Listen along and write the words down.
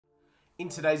In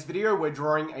today's video, we're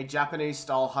drawing a Japanese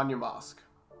style Hannya mask.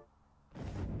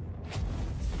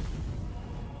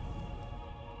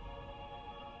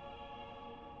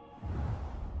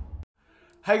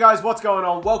 Hey guys, what's going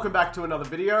on? Welcome back to another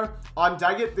video. I'm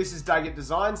Daggett, this is Daggett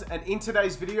Designs, and in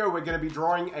today's video, we're going to be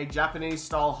drawing a Japanese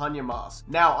style Hannya mask.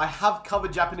 Now, I have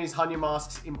covered Japanese Hannya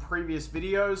masks in previous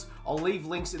videos. I'll leave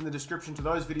links in the description to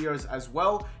those videos as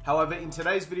well. However, in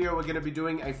today's video, we're going to be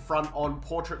doing a front-on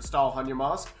portrait style Hannya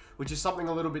mask, which is something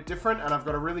a little bit different, and I've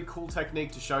got a really cool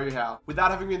technique to show you how. With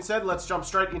that having been said, let's jump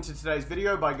straight into today's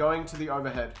video by going to the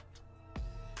overhead.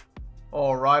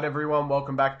 Alright everyone,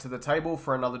 welcome back to the table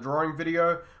for another drawing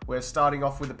video. We're starting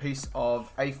off with a piece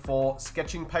of A4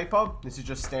 sketching paper. This is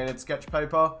just standard sketch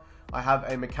paper. I have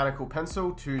a mechanical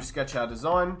pencil to sketch our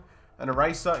design, an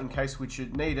eraser in case we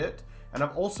should need it, and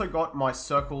I've also got my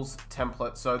circles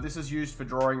template. So this is used for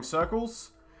drawing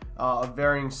circles of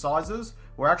varying sizes.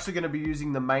 We're actually going to be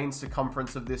using the main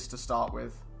circumference of this to start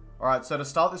with. Alright, so to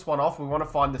start this one off, we want to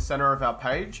find the center of our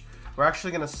page. We're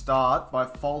actually going to start by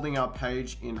folding our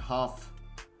page in half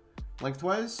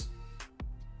lengthways,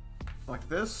 like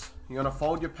this. You're going to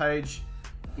fold your page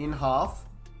in half,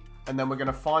 and then we're going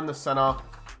to find the center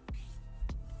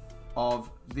of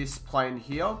this plane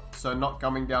here. So not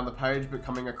coming down the page, but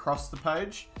coming across the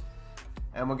page.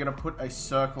 And we're going to put a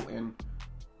circle in.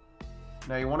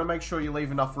 Now you want to make sure you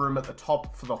leave enough room at the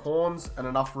top for the horns and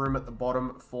enough room at the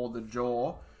bottom for the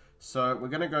jaw. So we're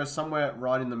going to go somewhere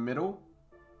right in the middle.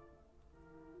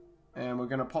 And we're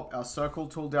going to pop our circle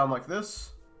tool down like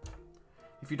this.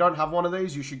 If you don't have one of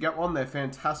these, you should get one. They're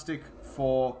fantastic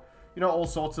for, you know, all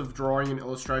sorts of drawing and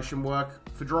illustration work.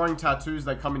 For drawing tattoos,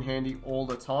 they come in handy all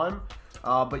the time.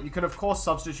 But you can, of course,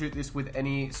 substitute this with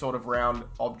any sort of round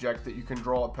object that you can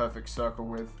draw a perfect circle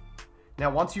with. Now,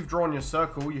 once you've drawn your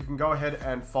circle, you can go ahead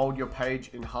and fold your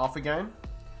page in half again.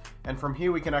 And from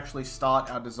here, we can actually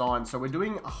start our design. So we're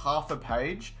doing a half a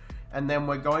page, and then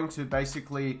we're going to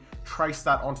basically trace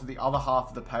that onto the other half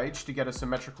of the page to get a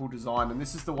symmetrical design. And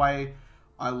this is the way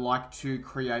I like to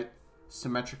create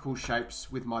symmetrical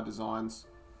shapes with my designs.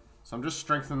 So I'm just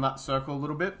strengthening that circle a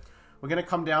little bit. We're going to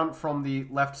come down from the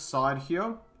left side here.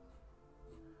 I'm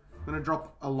going to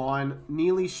drop a line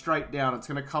nearly straight down. It's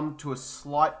going to come to a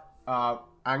slight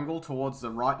angle towards the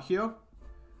right here.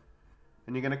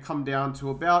 And you're going to come down to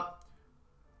about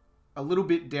a little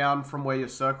bit down from where your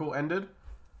circle ended.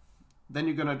 Then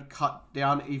you're going to cut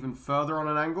down even further on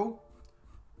an angle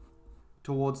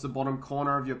towards the bottom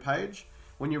corner of your page.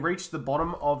 When you reach the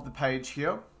bottom of the page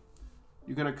here,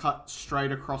 you're going to cut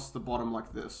straight across the bottom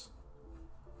like this.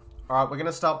 Alright, we're going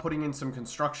to start putting in some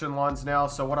construction lines now.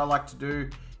 So what I like to do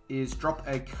is drop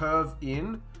a curve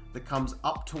in that comes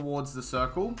up towards the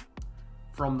circle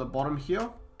from the bottom here,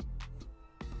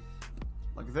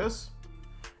 like this.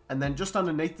 And then just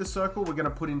underneath the circle, we're going to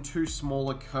put in two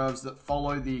smaller curves that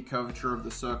follow the curvature of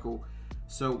the circle.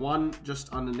 So one just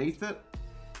underneath it,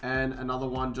 and another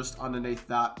one just underneath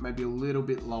that, maybe a little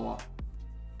bit lower.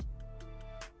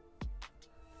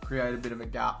 Create a bit of a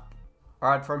gap.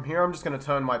 Alright, from here I'm just going to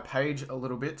turn my page a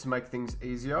little bit to make things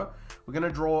easier. We're going to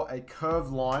draw a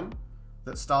curved line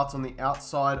that starts on the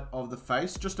outside of the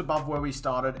face, just above where we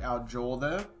started our jaw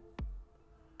there.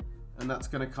 And that's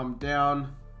going to come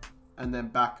down and then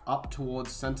back up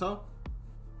towards center,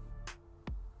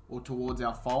 or towards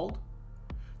our fold.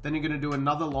 Then you're going to do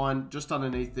another line just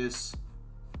underneath this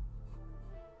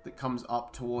that comes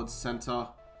up towards center,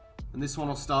 and this one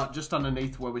will start just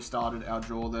underneath where we started our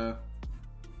jaw there.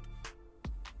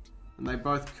 And they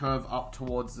both curve up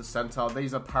towards the center.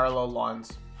 These are parallel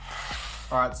lines.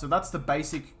 Alright, so that's the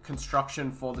basic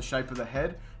construction for the shape of the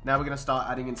head. Now we're going to start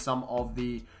adding in some of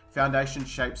the foundation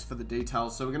shapes for the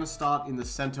details. So we're going to start in the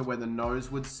center where the nose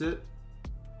would sit.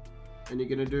 And you're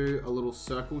going to do a little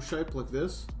circle shape like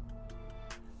this.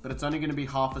 But it's only going to be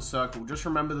half a circle. Just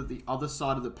remember that the other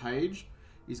side of the page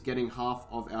is getting half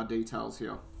of our details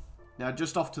here. Now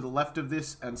just off to the left of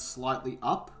this and slightly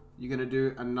up, you're going to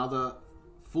do another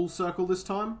full circle this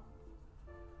time.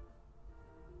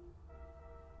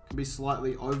 Can be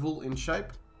slightly oval in shape.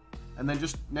 And then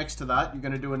just next to that, you're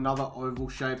going to do another oval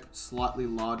shape, slightly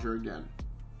larger again.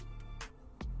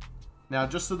 Now,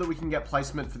 just so that we can get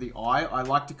placement for the eye, I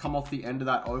like to come off the end of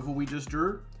that oval we just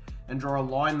drew and draw a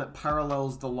line that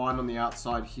parallels the line on the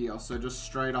outside here. So just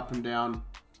straight up and down,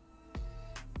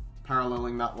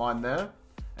 paralleling that line there.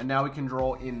 And now we can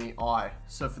draw in the eye.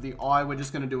 So for the eye, we're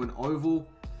just going to do an oval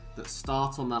that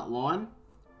starts on that line.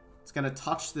 It's going to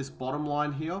touch this bottom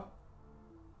line here.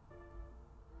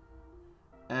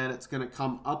 And it's going to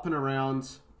come up and around,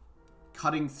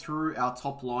 cutting through our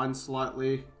top line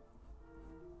slightly,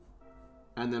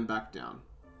 and then back down.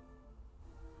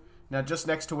 Now just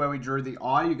next to where we drew the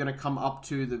eye, you're going to come up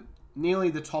to nearly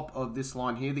the top of this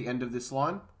line here, the end of this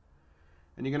line.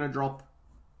 And you're going to drop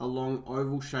a long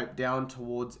oval shape down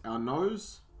towards our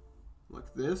nose,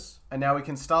 like this. And now we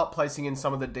can start placing in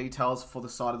some of the details for the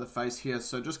side of the face here.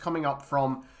 So just coming up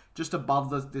from just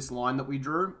above this line that we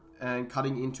drew and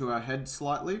cutting into our head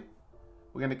slightly.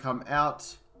 We're going to come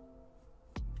out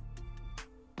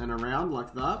and around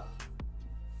like that.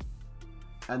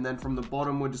 And then from the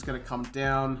bottom, we're just going to come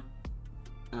down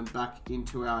and back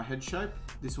into our head shape.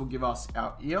 This will give us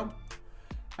our ear.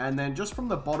 And then just from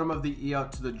the bottom of the ear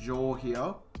to the jaw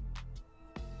here,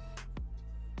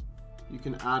 you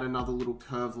can add another little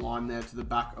curved line there to the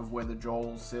back of where the jaw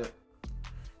will sit.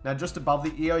 Now just above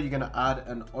the ear, you're going to add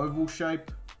an oval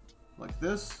shape like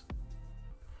this.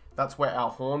 That's where our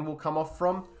horn will come off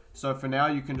from. So for now,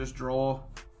 you can just draw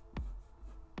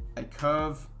a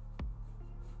curve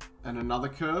and another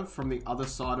curve from the other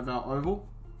side of our oval.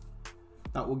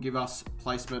 That will give us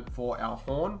placement for our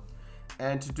horn.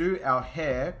 And to do our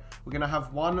hair, we're going to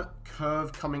have one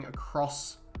curve coming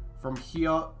across from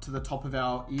here to the top of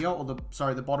our ear, or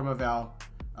the bottom of our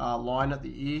line at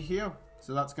the ear here.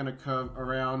 So that's going to curve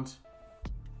around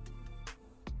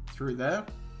through there.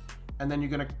 And then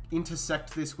you're going to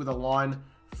intersect this with a line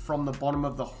from the bottom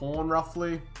of the horn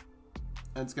roughly.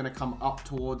 And it's going to come up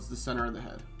towards the center of the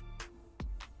head.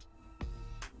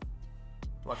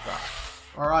 Like that.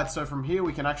 Alright, so from here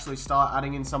we can actually start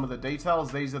adding in some of the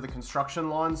details. These are the construction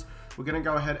lines. We're going to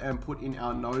go ahead and put in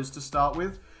our nose to start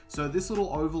with. So this little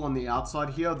oval on the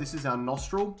outside here, this is our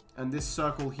nostril. And this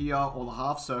circle here, or the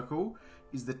half circle,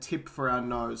 is the tip for our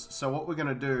nose. So what we're going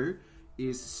to do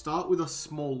is start with a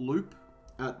small loop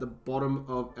at the bottom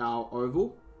of our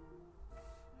oval.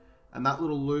 And that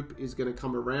little loop is going to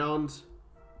come around,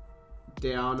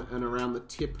 down and around the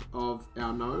tip of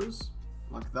our nose,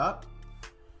 like that.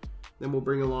 Then we'll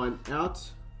bring a line out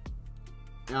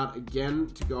again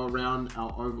to go around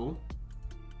our oval,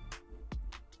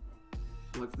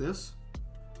 like this.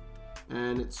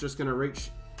 And it's just going to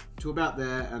reach to about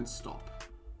there and stop.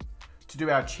 To do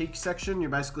our cheek section,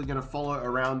 you're basically going to follow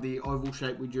around the oval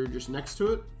shape we drew just next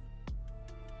to it,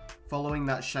 following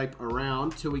that shape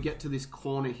around till we get to this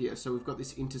corner here. So we've got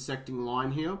this intersecting line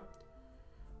here.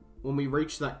 When we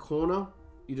reach that corner,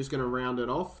 you're just going to round it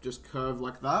off, just curve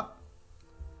like that.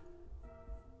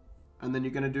 And then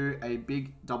you're going to do a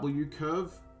big W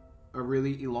curve, a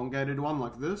really elongated one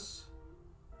like this,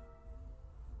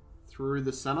 through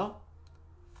the center.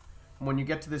 And when you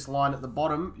get to this line at the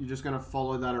bottom, you're just going to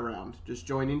follow that around. Just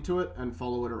join into it and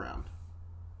follow it around.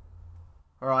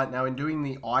 Alright, now in doing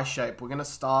the eye shape, we're going to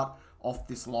start off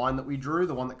this line that we drew,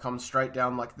 the one that comes straight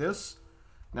down like this.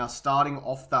 Now starting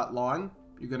off that line,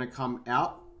 you're going to come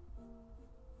out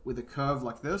with a curve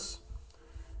like this.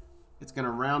 It's going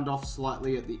to round off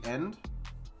slightly at the end,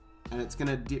 and it's going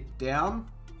to dip down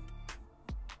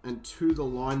and to the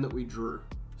line that we drew.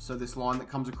 So this line that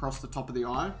comes across the top of the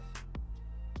eye,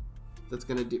 that's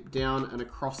going to dip down and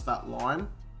across that line.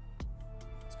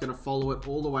 It's going to follow it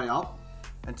all the way up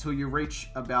until you reach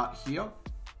about here.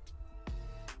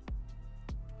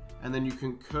 And then you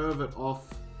can curve it off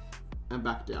and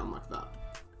back down like that.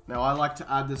 Now I like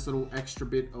to add this little extra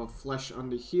bit of flesh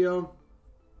under here.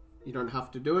 You don't have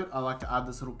to do it. I like to add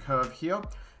this little curve here.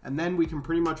 And then we can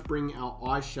pretty much bring our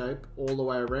eye shape all the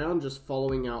way around, just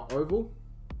following our oval,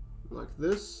 like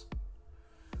this.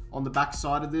 On the back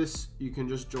side of this, you can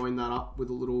just join that up with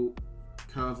a little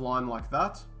curve line like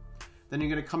that. Then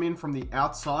you're going to come in from the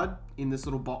outside in this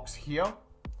little box here.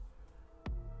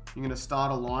 You're going to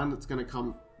start a line that's going to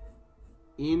come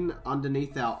in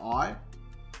underneath our eye.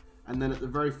 And then at the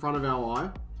very front of our eye,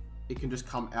 it can just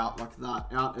come out like that,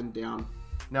 out and down.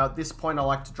 Now at this point, I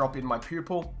like to drop in my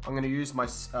pupil. I'm going to use my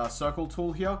circle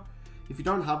tool here. If you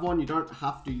don't have one, you don't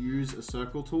have to use a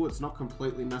circle tool. It's not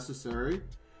completely necessary,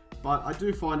 but I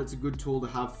do find it's a good tool to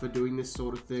have for doing this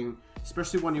sort of thing,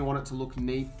 especially when you want it to look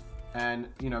neat and,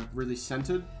 you know, really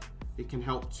centered. It can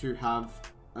help to have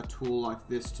a tool like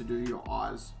this to do your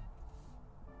eyes.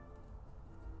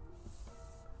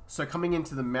 So coming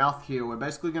into the mouth here, we're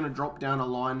basically going to drop down a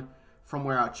line from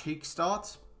where our cheek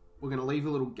starts. We're going to leave a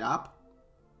little gap.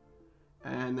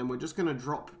 And then we're just going to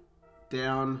drop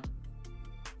down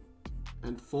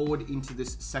and forward into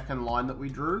this second line that we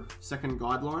drew, second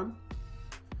guideline.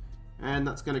 And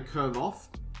that's going to curve off.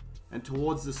 And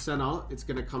towards the center, it's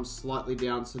going to come slightly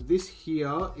down. So this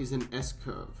here is an S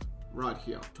curve right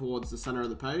here towards the center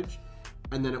of the page.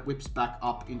 And then it whips back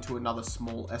up into another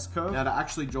small S curve. Now to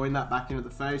actually join that back into the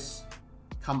face,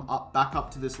 come up, back up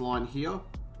to this line here.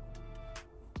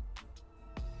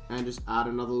 And just add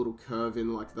another little curve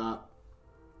in like that.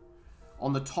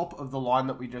 On the top of the line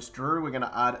that we just drew, we're going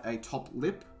to add a top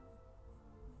lip.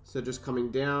 So just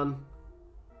coming down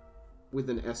with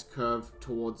an S curve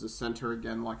towards the center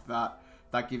again like that.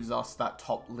 That gives us that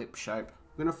top lip shape.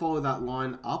 We're going to follow that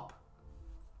line up.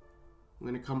 I'm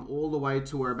going to come all the way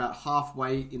to where about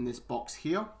halfway in this box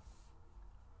here.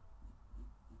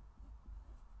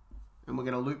 And we're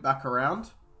going to loop back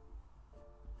around.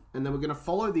 And then we're going to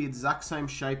follow the exact same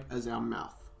shape as our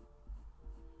mouth.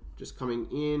 Just coming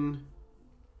in,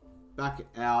 back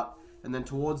out, and then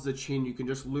towards the chin, you can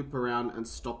just loop around and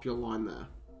stop your line there.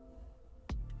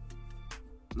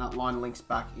 And that line links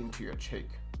back into your cheek.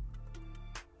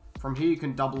 From here, you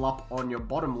can double up on your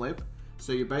bottom lip.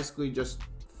 So you're basically just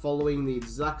following the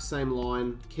exact same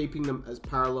line, keeping them as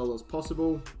parallel as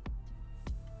possible,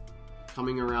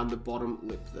 coming around the bottom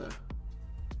lip there.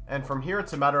 And from here,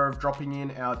 it's a matter of dropping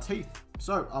in our teeth.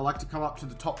 So I like to come up to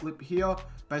the top lip here,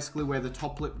 basically where the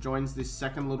top lip joins this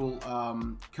second little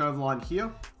curve line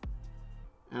here.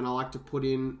 And I like to put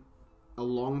in a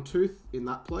long tooth in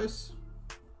that place.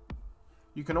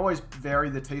 You can always vary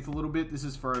the teeth a little bit. This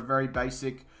is for a very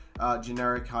basic,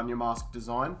 generic Hannya mask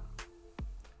design.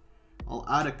 I'll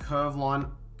add a curve line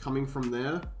coming from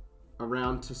there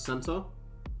around to center.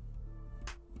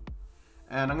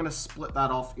 And I'm going to split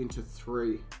that off into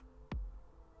 3.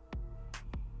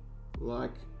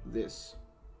 Like this.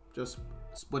 Just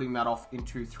splitting that off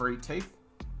into 3 teeth.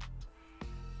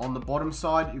 On the bottom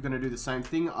side, you're going to do the same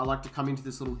thing. I like to come into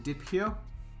this little dip here.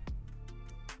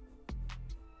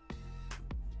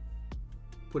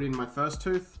 Put in my first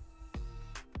tooth.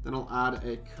 Then I'll add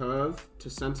a curve to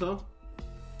center.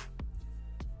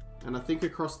 And I think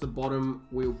across the bottom,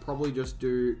 we'll probably just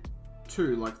do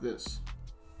 2 like this.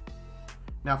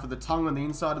 Now for the tongue on the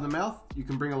inside of the mouth, you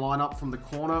can bring a line up from the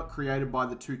corner created by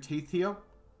the 2 teeth here.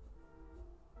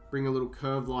 Bring a little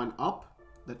curved line up.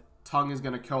 The tongue is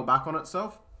going to curl back on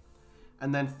itself.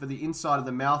 And then for the inside of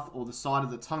the mouth or the side of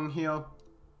the tongue here,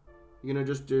 you're going to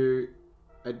just do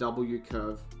a W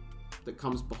curve that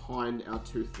comes behind our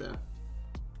tooth there.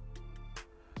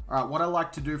 Alright, what I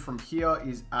like to do from here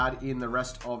is add in the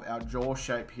rest of our jaw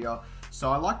shape here.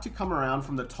 So I like to come around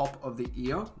from the top of the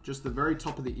ear, just the very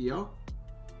top of the ear,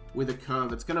 with a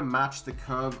curve. It's going to match the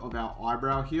curve of our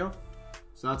eyebrow here.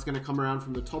 So that's going to come around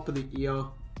from the top of the ear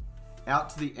out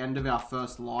to the end of our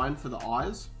first line for the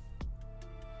eyes.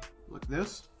 Like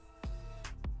this.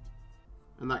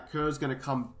 And that curve is going to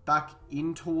come back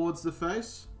in towards the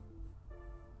face.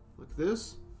 Like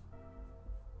this.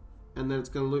 And then it's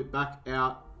going to loop back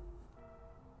out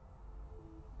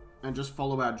and just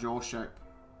follow our jaw shape.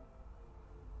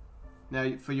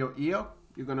 Now for your ear,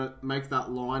 you're going to make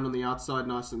that line on the outside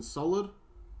nice and solid,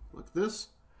 like this.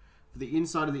 For the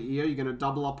inside of the ear, you're going to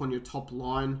double up on your top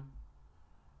line,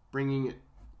 bringing it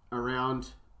around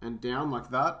and down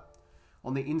like that.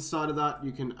 On the inside of that,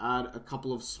 you can add a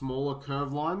couple of smaller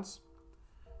curve lines.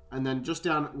 And then just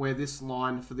down where this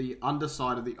line for the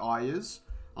underside of the eye is,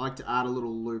 I like to add a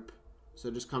little loop. So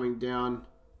just coming down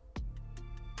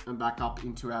and back up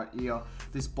into our ear.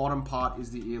 This bottom part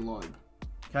is the earlobe.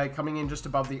 Okay, coming in just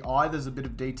above the eye, there's a bit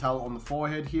of detail on the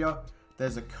forehead here.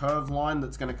 There's a curved line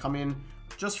that's going to come in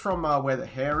just from where the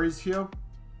hair is here.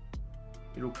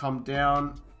 It'll come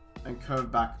down and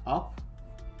curve back up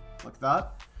like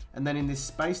that. And then in this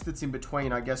space that's in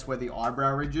between, I guess where the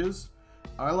eyebrow ridge is,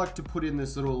 I like to put in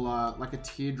this little like a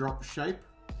teardrop shape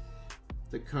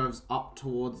that curves up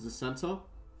towards the center.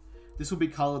 This will be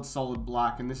colored solid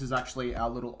black, and this is actually our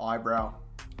little eyebrow.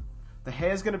 The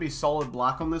hair is going to be solid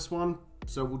black on this one,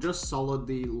 so we'll just solid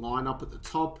the line up at the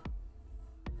top,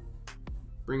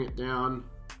 bring it down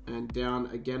and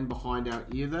down again behind our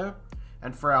ear there.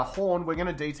 And for our horn, we're going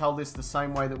to detail this the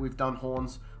same way that we've done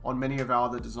horns on many of our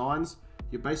other designs.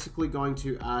 You're basically going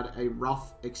to add a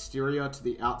rough exterior to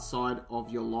the outside of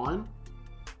your line,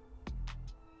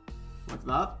 like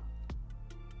that.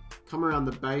 Come around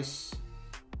the base.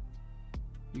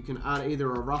 You can add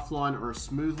either a rough line or a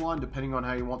smooth line, depending on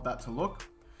how you want that to look.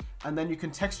 And then you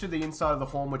can texture the inside of the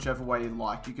horn whichever way you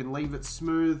like. You can leave it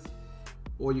smooth,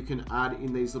 or you can add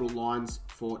in these little lines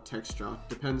for texture.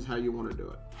 Depends how you want to do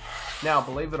it. Now,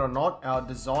 believe it or not, our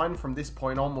design from this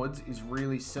point onwards is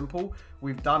really simple.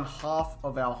 We've done half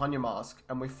of our Hannya mask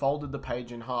and we folded the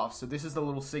page in half. So this is the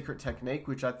little secret technique,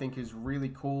 which I think is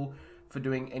really cool for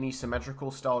doing any symmetrical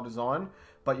style design.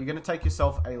 But you're going to take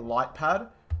yourself a light pad,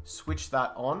 switch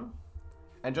that on,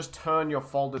 and just turn your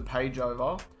folded page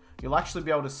over. You'll actually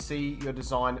be able to see your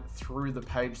design through the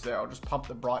page there. I'll just pump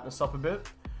the brightness up a bit.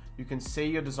 You can see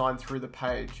your design through the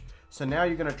page. So now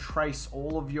you're going to trace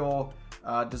all of your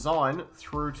design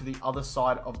through to the other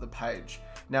side of the page.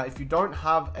 Now, if you don't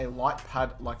have a light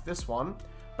pad like this one,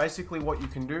 Basically what you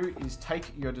can do is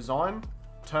take your design,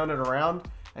 turn it around,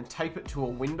 and tape it to a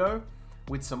window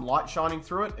with some light shining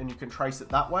through it, and you can trace it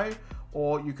that way.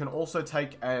 Or you can also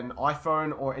take an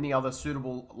iPhone or any other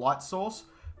suitable light source,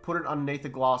 put it underneath a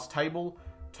glass table,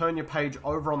 turn your page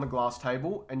over on the glass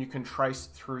table, and you can trace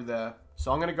through there.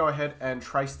 So I'm going to go ahead and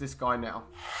trace this guy now.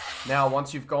 Now,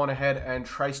 once you've gone ahead and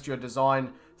traced your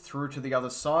design through to the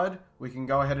other side, we can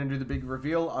go ahead and do the big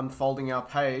reveal, unfolding our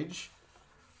page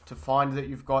to find that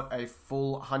you've got a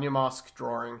full Hannya mask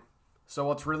drawing. So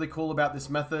what's really cool about this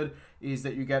method is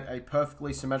that you get a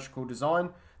perfectly symmetrical design.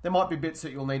 There might be bits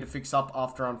that you'll need to fix up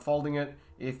after unfolding it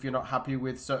if you're not happy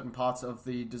with certain parts of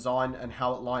the design and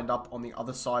how it lined up on the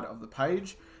other side of the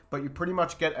page, but you pretty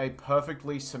much get a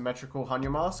perfectly symmetrical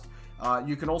Hannya mask.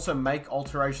 You can also make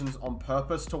alterations on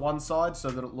purpose to one side so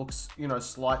that it looks,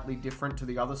 slightly different to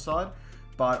the other side,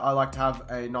 but I like to have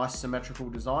a nice symmetrical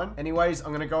design. Anyways, I'm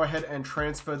going to go ahead and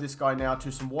transfer this guy now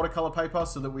to some watercolor paper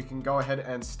so that we can go ahead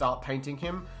and start painting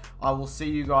him. I will see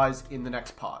you guys in the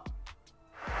next part.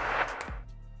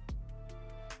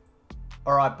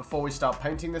 Alright, before we start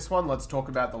painting this one, let's talk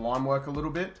about the line work a little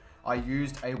bit. I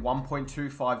used a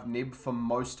 1.25 nib for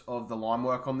most of the line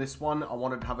work on this one. I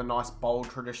wanted to have a nice bold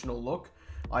traditional look.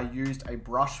 I used a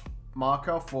brush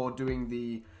marker for doing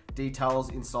the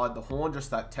details inside the horn,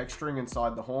 just that texturing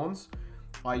inside the horns.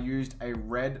 I used a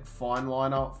red fine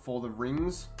liner for the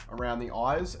rings around the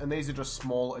eyes, and these are just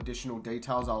small additional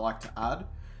details I like to add.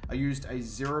 I used a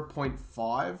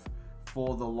 0.5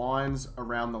 for the lines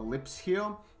around the lips here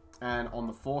and on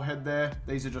the forehead there.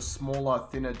 These are just smaller,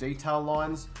 thinner detail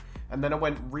lines. And then I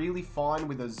went really fine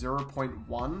with a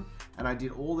 0.1 and I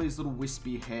did all these little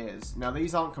wispy hairs. Now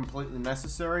these aren't completely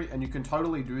necessary and you can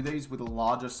totally do these with a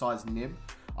larger size nib.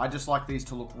 I just like these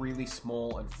to look really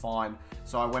small and fine,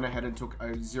 so I went ahead and took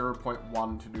a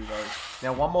 0.1 to do those.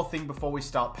 Now one more thing before we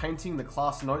start painting, the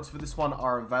class notes for this one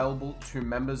are available to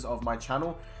members of my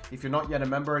channel. If you're not yet a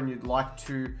member and you'd like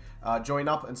to join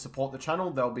up and support the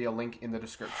channel, there'll be a link in the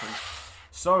description.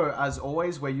 So as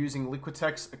always, we're using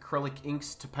Liquitex acrylic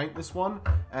inks to paint this one,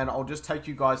 and I'll just take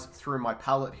you guys through my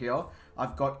palette here.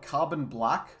 I've got carbon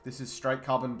black, this is straight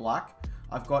carbon black.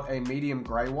 I've got a medium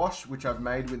grey wash, which I've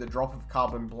made with a drop of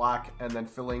carbon black and then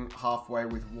filling halfway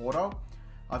with water.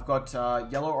 I've got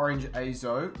yellow orange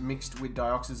azo mixed with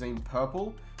dioxazine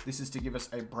purple. This is to give us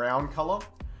a brown colour.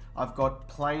 I've got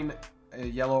plain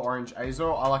yellow orange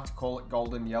azo, I like to call it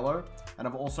golden yellow. And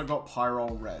I've also got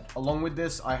pyrrole red. Along with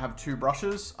this, I have two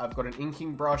brushes. I've got an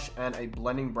inking brush and a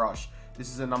blending brush.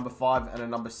 This is a number 5 and a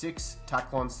number 6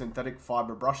 Taklon synthetic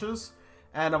fiber brushes.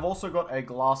 And I've also got a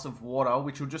glass of water,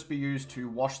 which will just be used to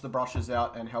wash the brushes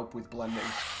out and help with blending.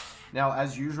 Now,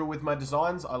 as usual with my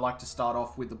designs, I like to start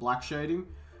off with the black shading.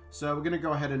 So we're going to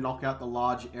go ahead and knock out the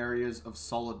large areas of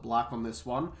solid black on this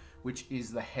one, which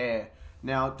is the hair.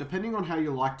 Now, depending on how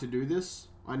you like to do this,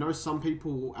 I know some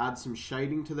people will add some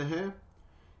shading to the hair,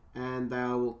 and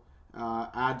they'll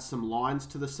add some lines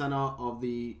to the center of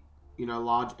the,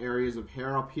 large areas of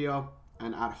hair up here,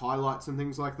 and add highlights and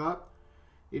things like that.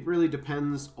 It really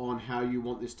depends on how you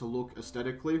want this to look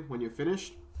aesthetically when you're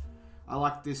finished. I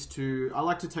like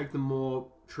to take the more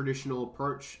traditional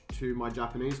approach to my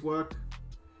Japanese work,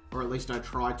 or at least I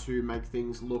try to make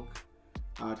things look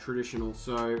traditional.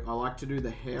 So I like to do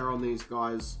the hair on these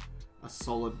guys a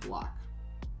solid black.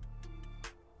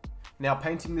 Now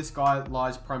painting this guy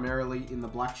lies primarily in the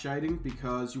black shading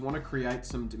because you want to create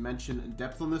some dimension and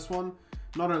depth on this one.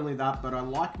 Not only that, but I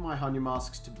like my Hannya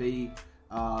masks to be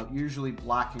usually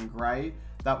black and grey.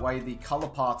 That way the color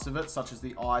parts of it, such as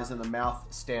the eyes and the mouth,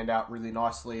 stand out really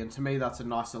nicely, and to me that's a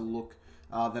nicer look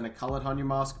than a colored Hannya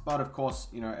mask, but of course,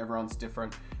 everyone's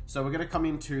different. So we're going to come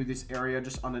into this area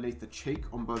just underneath the cheek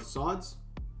on both sides,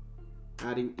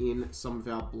 adding in some of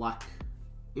our black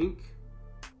ink,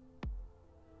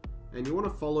 and you want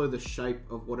to follow the shape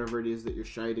of whatever it is that you're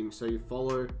shading, so you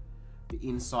follow the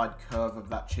inside curve of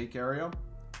that cheek area.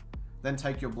 Then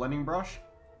take your blending brush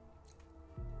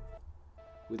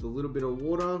with a little bit of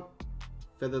water,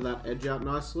 feather that edge out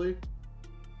nicely,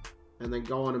 and then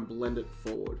go on and blend it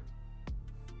forward.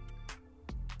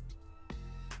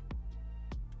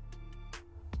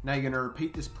 Now you're going to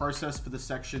repeat this process for the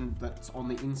section that's on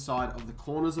the inside of the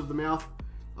corners of the mouth.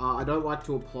 I don't like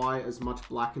to apply as much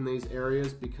black in these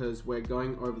areas because we're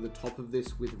going over the top of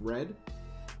this with red.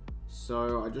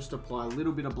 So I just apply a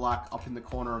little bit of black up in the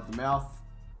corner of the mouth,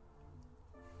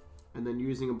 and then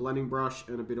using a blending brush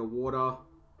and a bit of water,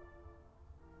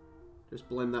 just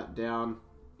blend that down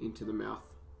into the mouth.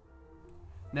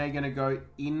 Now you're going to go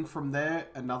in from there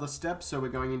another step, so we're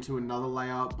going into another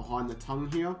layer behind the tongue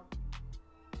here.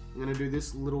 I'm going to do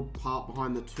this little part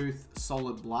behind the tooth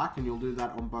solid black, and you'll do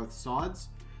that on both sides.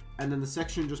 And then the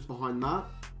section just behind that,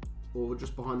 or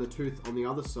just behind the tooth on the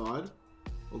other side,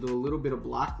 I'll do a little bit of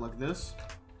black like this,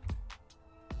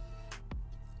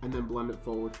 and then blend it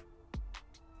forward.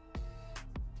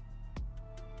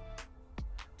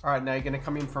 Alright, now you're going to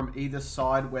come in from either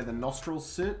side where the nostrils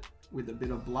sit with a bit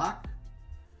of black,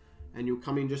 and you'll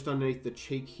come in just underneath the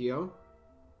cheek here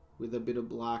with a bit of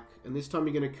black, and this time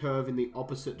you're going to curve in the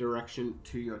opposite direction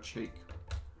to your cheek.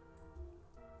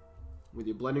 With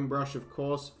your blending brush, of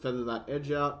course, feather that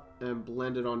edge out and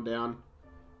blend it on down.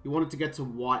 You want it to get to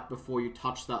white before you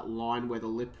touch that line where the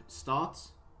lip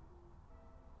starts,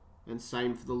 and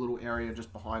same for the little area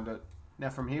just behind it. Now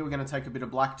from here, we're going to take a bit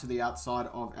of black to the outside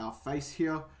of our face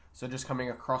here. So just coming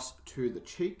across to the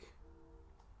cheek,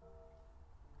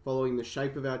 following the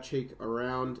shape of our cheek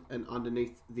around and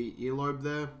underneath the earlobe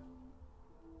there.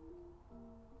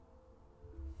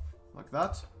 Like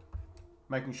that.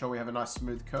 Making sure we have a nice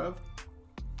smooth curve.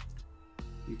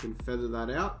 You can feather that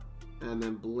out and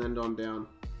then blend on down.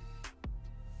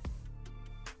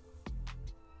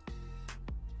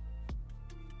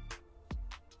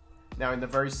 Now in the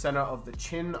very center of the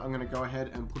chin, I'm going to go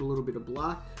ahead and put a little bit of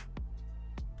black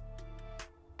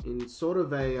in sort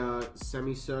of a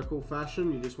semicircle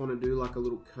fashion. You just want to do like a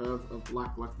little curve of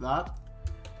black like that,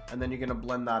 and then you're going to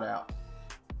blend that out.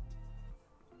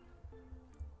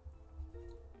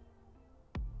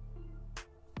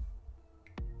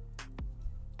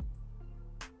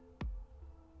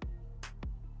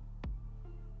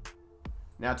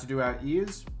 Now to do our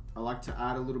ears, I like to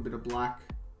add a little bit of black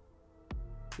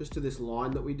just to this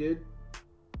line that we did,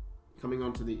 coming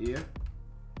onto the ear.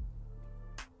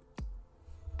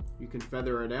 You can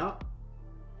feather it out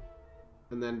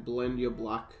and then blend your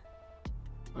black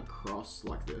across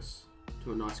like this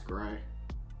to a nice gray.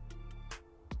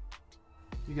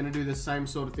 You're going to do the same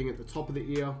sort of thing at the top of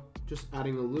the ear, just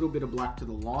adding a little bit of black to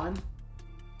the line,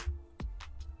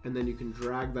 and then you can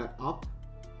drag that up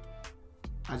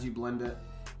as you blend it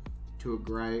to a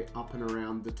gray up and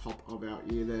around the top of our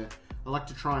ear there. I like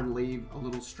to try and leave a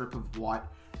little strip of white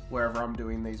wherever I'm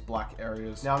doing these black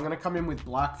areas. Now I'm going to come in with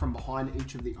black from behind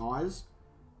each of the eyes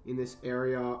in this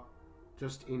area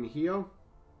just in here.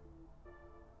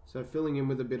 So filling in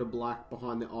with a bit of black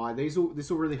behind the eye. This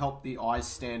will really help the eyes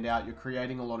stand out. You're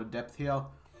creating a lot of depth here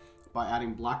by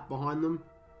adding black behind them.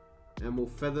 And we'll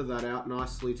feather that out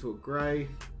nicely to a grey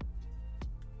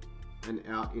and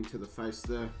out into the face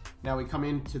there. Now we come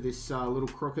into this little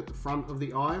crook at the front of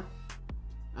the eye,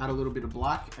 add a little bit of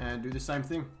black and do the same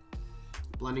thing.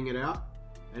 Blending it out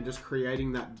and just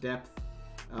creating that depth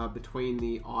between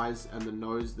the eyes and the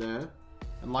nose there.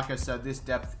 And like I said, this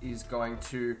depth is going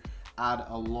to add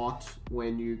a lot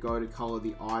when you go to color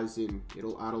the eyes in.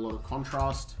 It'll add a lot of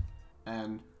contrast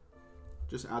and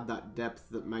just add that depth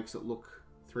that makes it look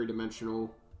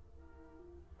three-dimensional.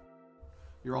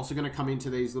 You're also going to come into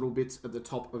these little bits at the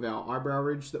top of our eyebrow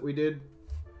ridge that we did.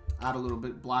 Add a little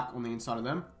bit black on the inside of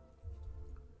them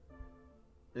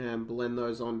and blend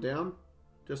those on down.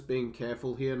 Just being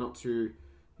careful here not to,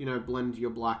 blend your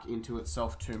black into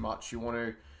itself too much. You want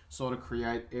to sort of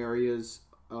create areas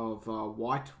of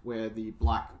white where the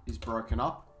black is broken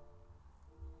up.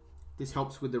 This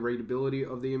helps with the readability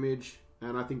of the image,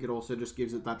 and I think it also just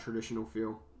gives it that traditional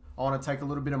feel. I want to take a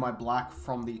little bit of my black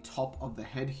from the top of the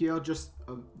head here, just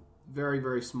a very,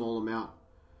 very small amount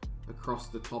across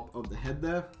the top of the head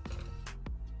there,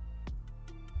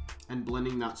 and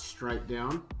blending that straight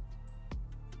down.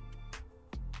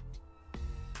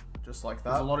 Just like that.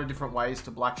 There's a lot of different ways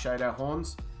to black shade our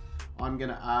horns. I'm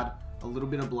going to add a little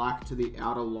bit of black to the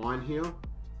outer line here,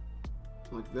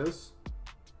 like this,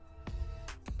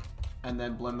 and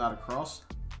then blend that across.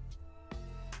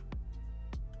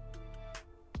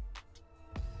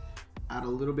 Add a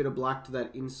little bit of black to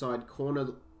that inside corner,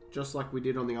 just like we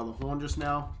did on the other horn just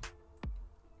now.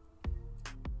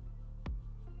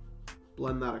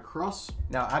 Blend that across.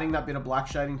 Now adding that bit of black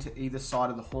shading to either side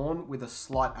of the horn with a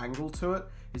slight angle to it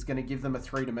is going to give them a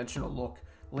three-dimensional look,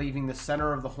 leaving the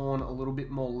center of the horn a little bit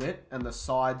more lit and the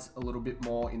sides a little bit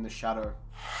more in the shadow.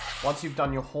 Once you've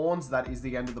done your horns, that is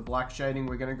the end of the black shading.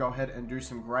 We're going to go ahead and do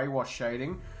some gray wash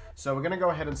shading. So we're going to go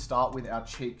ahead and start with our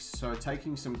cheeks. So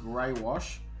taking some gray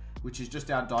wash, which is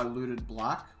just our diluted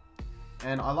black.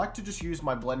 And I like to just use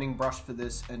my blending brush for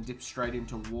this and dip straight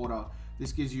into water.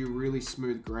 This gives you really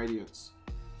smooth gradients.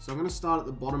 So I'm going to start at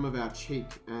the bottom of our cheek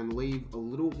and leave a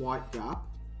little white gap.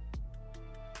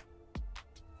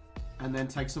 And then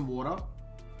take some water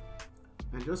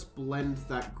and just blend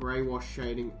that gray wash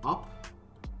shading up.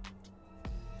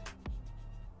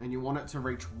 And you want it to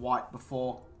reach white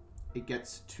before it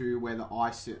gets to where the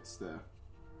eye sits there.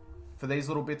 For these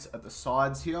little bits at the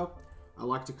sides here, I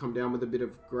like to come down with a bit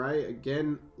of grey,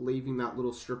 again leaving that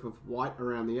little strip of white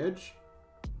around the edge.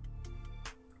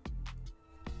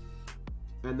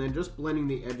 And then just blending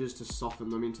the edges to soften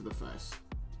them into the face.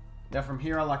 Now from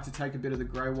here I like to take a bit of the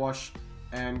grey wash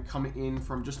and come in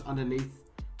from just underneath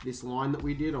this line that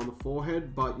we did on the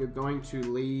forehead, but you're going to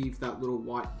leave that little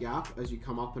white gap as you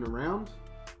come up and around.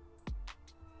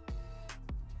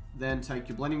 Then take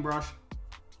your blending brush,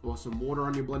 or some water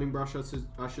on your blending brush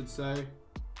I should say,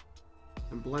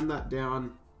 and blend that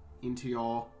down into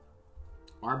your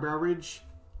eyebrow ridge.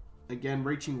 Again,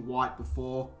 reaching white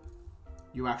before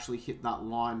you actually hit that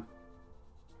line.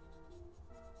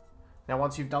 Now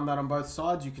once you've done that on both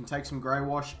sides, you can take some grey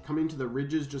wash, come into the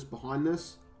ridges just behind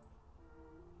this,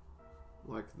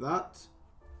 like that.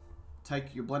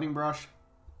 Take your blending brush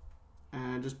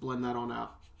and just blend that on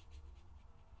out.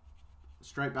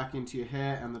 Straight back into your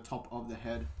hair and the top of the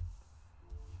head.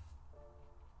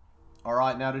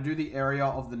 Alright, now to do the area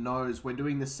of the nose, we're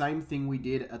doing the same thing we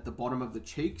did at the bottom of the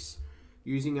cheeks,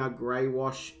 using our grey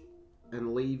wash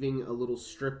and leaving a little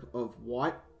strip of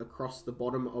white across the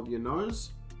bottom of your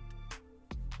nose,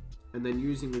 and then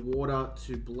using water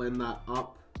to blend that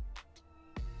up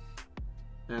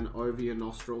and over your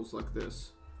nostrils like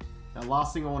this. Now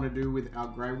last thing I want to do with our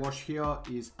grey wash here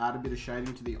is add a bit of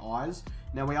shading to the eyes.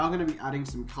 Now we are going to be adding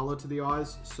some colour to the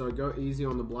eyes, so go easy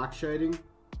on the black shading.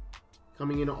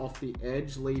 Coming in off the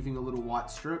edge, leaving a little white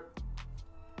strip,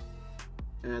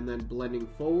 and then blending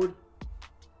forward.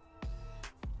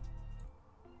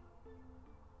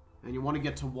 And you want to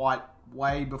get to white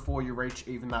way before you reach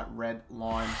even that red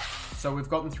line. So we've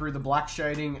gotten through the black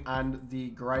shading and the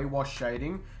grey wash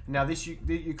shading. Now this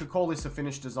you could call this a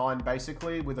finished design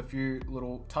basically, with a few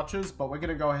little touches, but we're going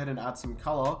to go ahead and add some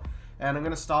colour. And I'm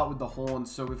going to start with the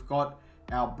horns. So we've got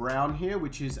our brown here,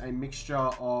 which is a mixture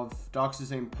of dark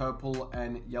Cezanne purple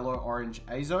and yellow orange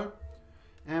azo.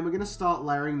 And we're going to start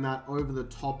layering that over the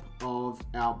top of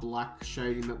our black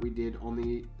shading that we did on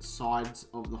the sides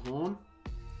of the horn.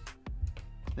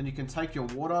 Then you can take your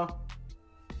water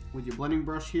with your blending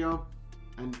brush here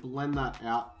and blend that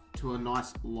out to a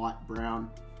nice light brown.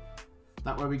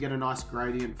 That way we get a nice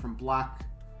gradient from black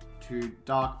to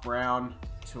dark brown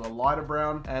to a lighter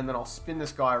brown. And then I'll spin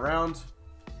this guy around.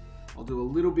 I'll do a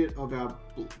little bit of our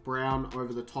brown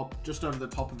over the top, just over the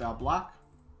top of our black,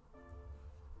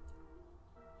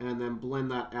 and then blend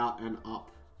that out and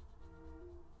up.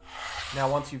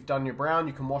 Now once you've done your brown,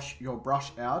 you can wash your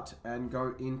brush out and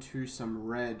go into some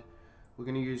red. We're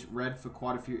going to use red for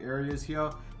quite a few areas here.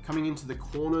 Coming into the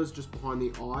corners just behind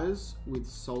the eyes with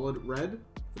solid red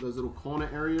for those little corner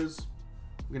areas.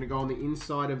 We're going to go on the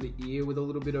inside of the ear with a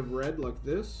little bit of red like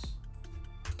this.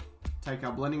 Take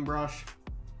our blending brush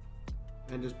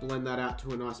and just blend that out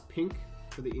to a nice pink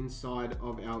for the inside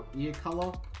of our ear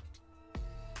color.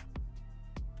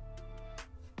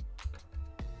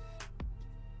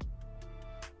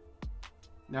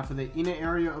 Now for the inner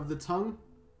area of the tongue,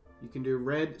 you can do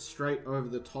red straight over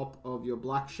the top of your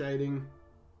black shading,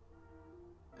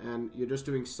 and you're just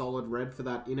doing solid red for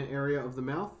that inner area of the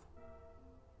mouth,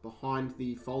 behind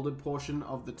the folded portion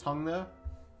of the tongue there.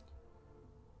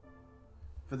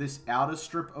 For this outer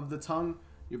strip of the tongue,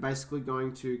 you're basically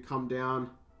going to come down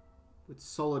with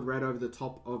solid red over the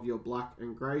top of your black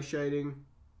and grey shading.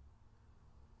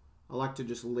 I like to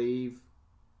just leave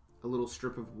a little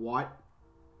strip of white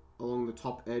along the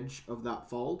top edge of that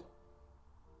fold.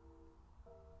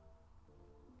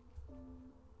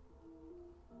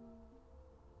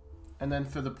 And then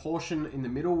for the portion in the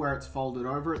middle where it's folded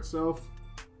over itself,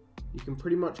 you can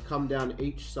pretty much come down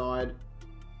each side,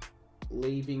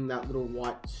 leaving that little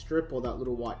white strip or that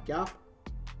little white gap.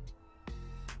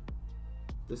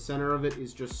 The center of it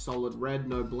is just solid red,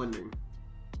 no blending.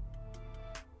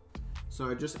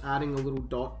 So just adding a little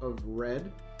dot of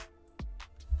red,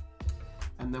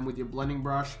 and then with your blending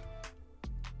brush,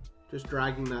 just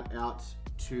dragging that out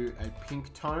to a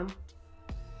pink tone.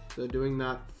 So doing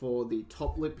that for the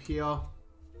top lip here.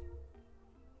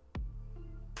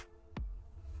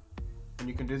 And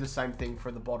you can do the same thing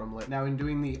for the bottom lip. Now in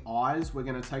doing the eyes, we're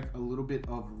going to take a little bit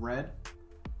of red,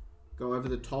 go over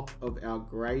the top of our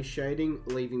grey shading,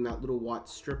 leaving that little white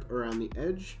strip around the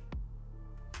edge,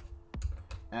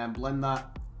 and blend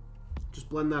that, just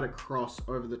blend that across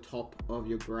over the top of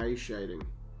your grey shading.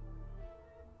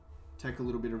 Take a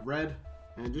little bit of red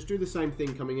and just do the same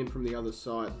thing coming in from the other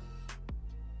side,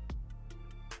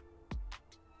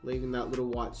 leaving that little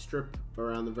white strip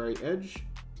around the very edge,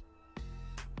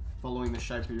 following the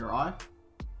shape of your eye,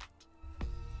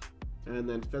 and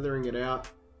then feathering it out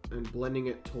and blending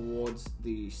it towards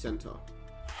the center.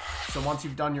 So once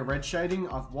you've done your red shading,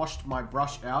 I've washed my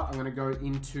brush out. I'm going to go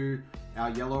into our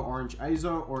yellow orange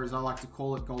azo, or as I like to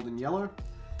call it, golden yellow.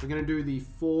 We're going to do the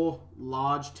 4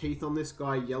 large teeth on this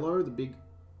guy yellow, the big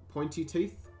pointy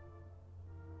teeth.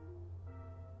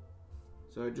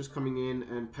 So just coming in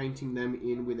and painting them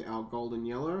in with our golden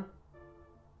yellow.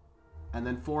 And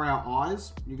then for our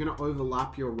eyes, you're going to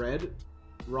overlap your red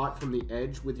right from the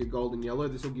edge with your golden yellow.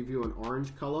 This will give you an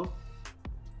orange color.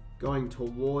 Going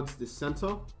towards the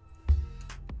center.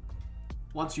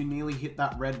 Once you nearly hit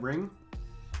that red ring,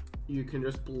 you can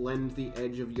just blend the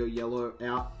edge of your yellow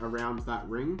out around that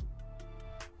ring.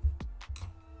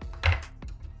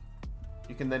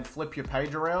 You can then flip your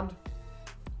page around,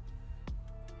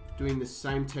 doing the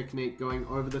same technique, going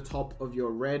over the top of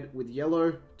your red with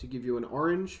yellow to give you an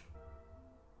orange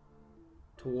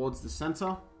towards the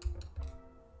center,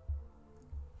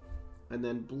 and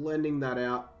then blending that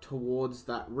out towards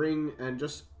that ring and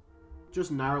just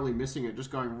narrowly missing it,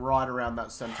 just going right around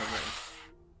that center ring.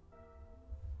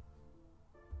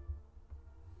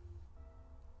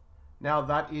 Now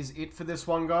that is it for this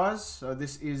one, guys. So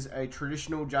this is a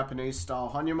traditional Japanese style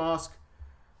Hannya mask.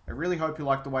 I really hope you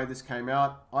like the way this came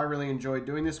out. I really enjoyed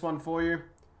doing this one for you.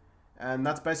 And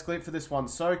that's basically it for this one.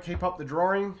 So keep up the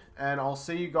drawing, and I'll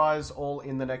see you guys all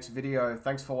in the next video.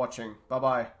 Thanks for watching.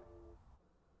 Bye-bye.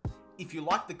 If you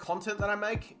like the content that I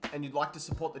make and you'd like to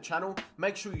support the channel,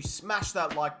 make sure you smash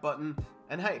that like button.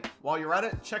 And hey, while you're at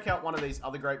it, check out one of these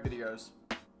other great videos.